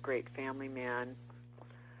great family man.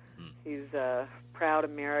 He's a proud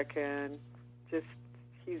American.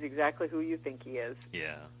 He's exactly who you think he is.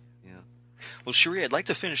 Yeah. Well, Cherie, I'd like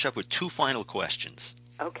to finish up with 2 final questions.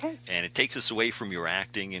 Okay. And it takes us away from your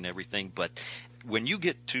acting and everything, but when you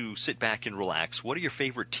get to sit back and relax, what are your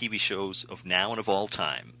favorite TV shows of now and of all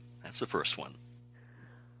time? That's the first one.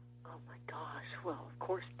 Oh, my gosh. Well, of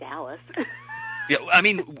course, Dallas. Yeah, I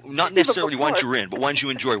mean, not necessarily ones you're in, but ones you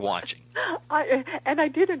enjoy watching. I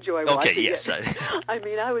did enjoy watching Okay, yes. I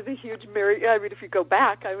mean, I was a huge if you go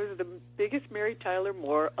back, I was the biggest Mary Tyler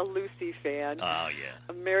Moore, a Lucy fan. Oh, yeah.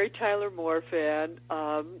 A Mary Tyler Moore fan.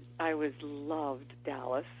 I loved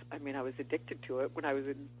Dallas. I mean, I was addicted to it when I was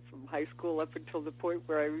from high school up until the point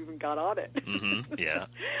where I even got on it. Mm-hmm, yeah.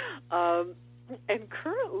 And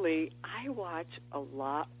currently, I watch a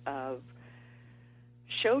lot of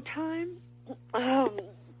Showtime.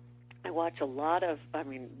 I watch a lot of,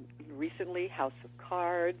 recently House of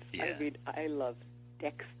Cards. Yeah. I love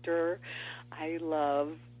Dexter. I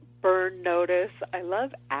love Burn Notice. I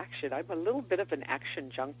love action. I'm a little bit of an action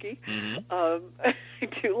junkie. Mm-hmm. I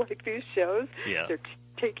do like these shows. Yeah. They're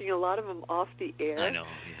taking a lot of them off the air. I know,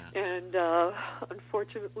 yeah. And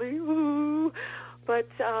unfortunately, but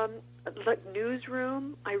like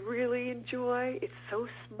Newsroom, I really enjoy. It's so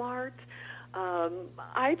smart.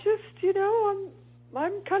 I just,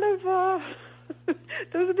 I'm kind of,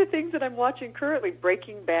 those are the things that I'm watching currently.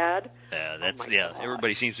 Breaking Bad.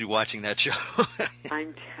 Everybody seems to be watching that show.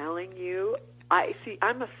 I'm telling you,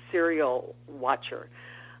 I'm a serial watcher.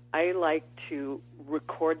 I like to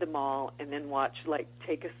record them all and then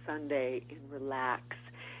take a Sunday and relax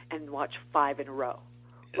and watch 5 in a row.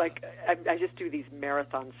 Yeah. Like, I just do these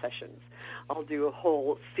marathon sessions. I'll do a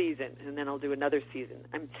whole season, and then I'll do another season.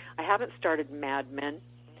 I haven't started Mad Men.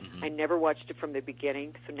 Mm-hmm. I never watched it from the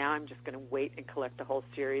beginning, so now I'm just going to wait and collect the whole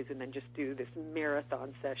series and then just do this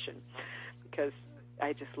marathon session because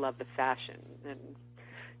I just love the fashion.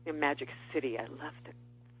 And Magic City, I love the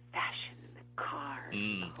fashion and the cars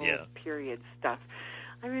and the whole period stuff.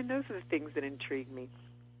 I mean, those are the things that intrigue me.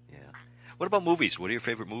 Yeah. What about movies? What are your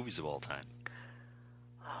favorite movies of all time?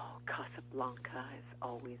 Casablanca has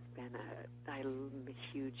always been I'm a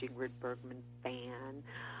huge Ingrid Bergman fan.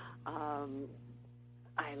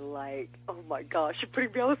 I like, oh my gosh, you're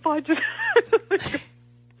putting me on the spot just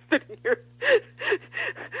sitting here.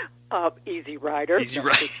 Easy Rider. Easy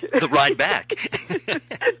Rider. The Ride Back.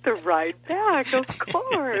 The Ride Back, of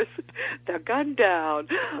course. The Gun Down.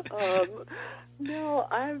 No,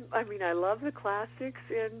 I love the classics,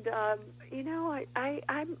 and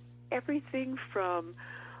I'm everything from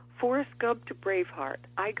Forrest Gump to Braveheart.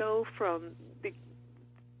 I go from the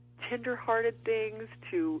tender-hearted things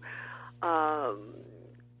to,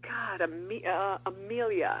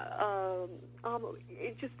 Amelia.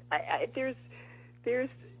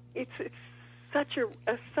 It's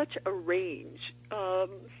such a range.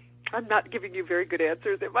 I'm not giving you very good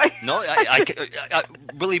answers, am I? No, I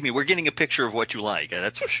believe me, we're getting a picture of what you like.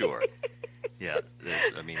 That's for sure. Yeah,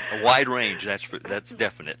 a wide range. That's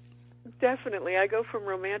definite. Definitely. I go from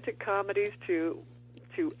romantic comedies to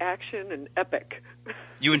action and epic.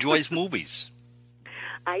 You enjoy his movies?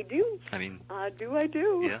 I do. I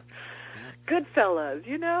do. Yeah. Goodfellas,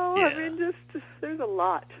 Yeah. there's a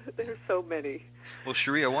lot. There's so many. Well,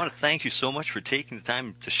 Cherie, I want to thank you so much for taking the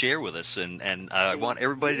time to share with us, and I want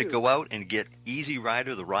everybody to go out and get Easy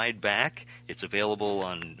Rider: The Ride Back. It's available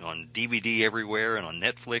on DVD everywhere and on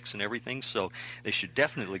Netflix and everything, so they should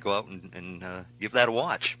definitely go out and give that a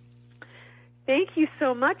watch. Thank you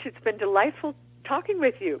so much. It's been delightful talking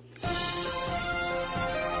with you.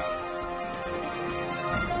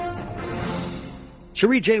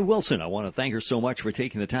 Cherie J. Wilson, I want to thank her so much for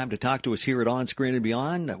taking the time to talk to us here at On Screen and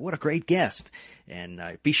Beyond. What a great guest. And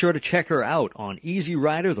be sure to check her out on Easy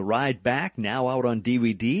Rider: The Ride Back, now out on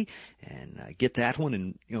DVD. And get that one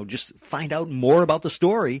and, just find out more about the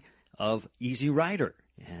story of Easy Rider.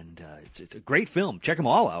 And it's a great film. Check them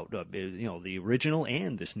all out, the original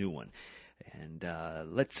and this new one. And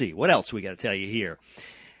let's see, what else we got to tell you here.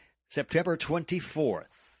 September 24th.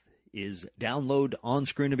 Is Download On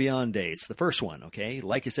Screen and Beyond Day. It's the first one, okay?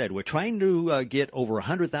 Like I said, we're trying to get over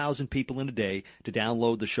 100,000 people in a day to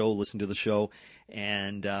download the show, listen to the show,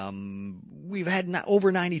 and we've had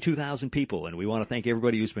over 92,000 people, and we want to thank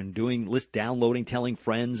everybody who's been downloading, telling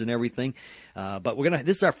friends and everything. But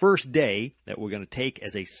this is our first day that we're going to take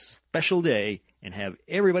as a special day and have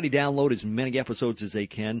everybody download as many episodes as they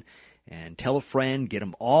can. And tell a friend, get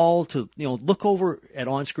them all to, look over at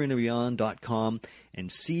onscreenandbeyond.com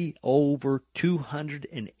and see over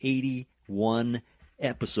 281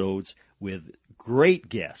 episodes with great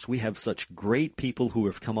guests. We have such great people who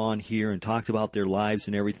have come on here and talked about their lives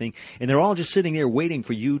and everything. And they're all just sitting there waiting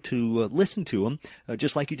for you to listen to them,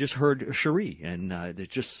 just like you just heard Cherie. And there's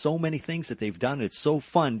just so many things that they've done. It's so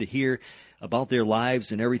fun to hear about their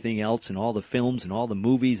lives and everything else and all the films and all the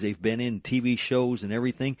movies they've been in, TV shows and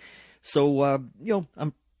everything. So, I'm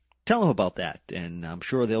telling them about that, and I'm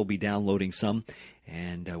sure they'll be downloading some.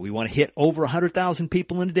 And we want to hit over 100,000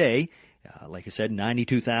 people in a day. Like I said,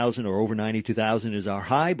 92,000 or over 92,000 is our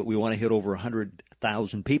high, but we want to hit over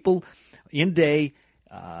 100,000 people in a day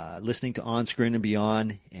listening to On Screen and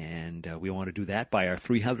Beyond. And we want to do that by our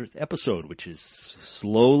 300th episode, which is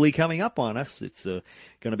slowly coming up on us. It's going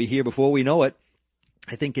to be here before we know it.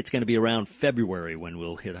 I think it's going to be around February when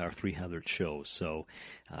we'll hit our 300th show. So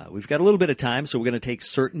we've got a little bit of time, so we're going to take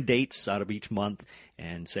certain dates out of each month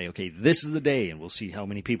and say, okay, this is the day, and we'll see how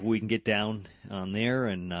many people we can get down on there.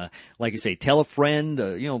 And like I say, tell a friend,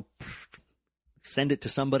 send it to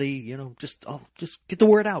somebody, just get the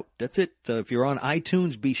word out. That's it. If you're on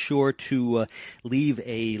iTunes, be sure to leave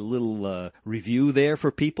a little review there for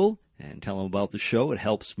people. And tell them about the show. It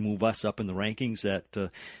helps move us up in the rankings at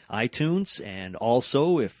iTunes. And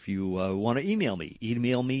also, if you want to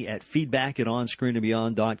email me at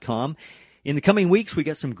feedback@onscreenandbeyond.com. In the coming weeks, we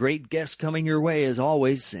got some great guests coming your way, as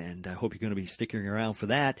always, and I hope you're going to be sticking around for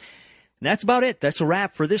that. And that's about it. That's a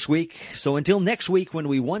wrap for this week. So until next week, when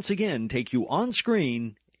we once again take you on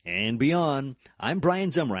screen and beyond, I'm Brian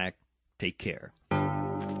Zemrak. Take care.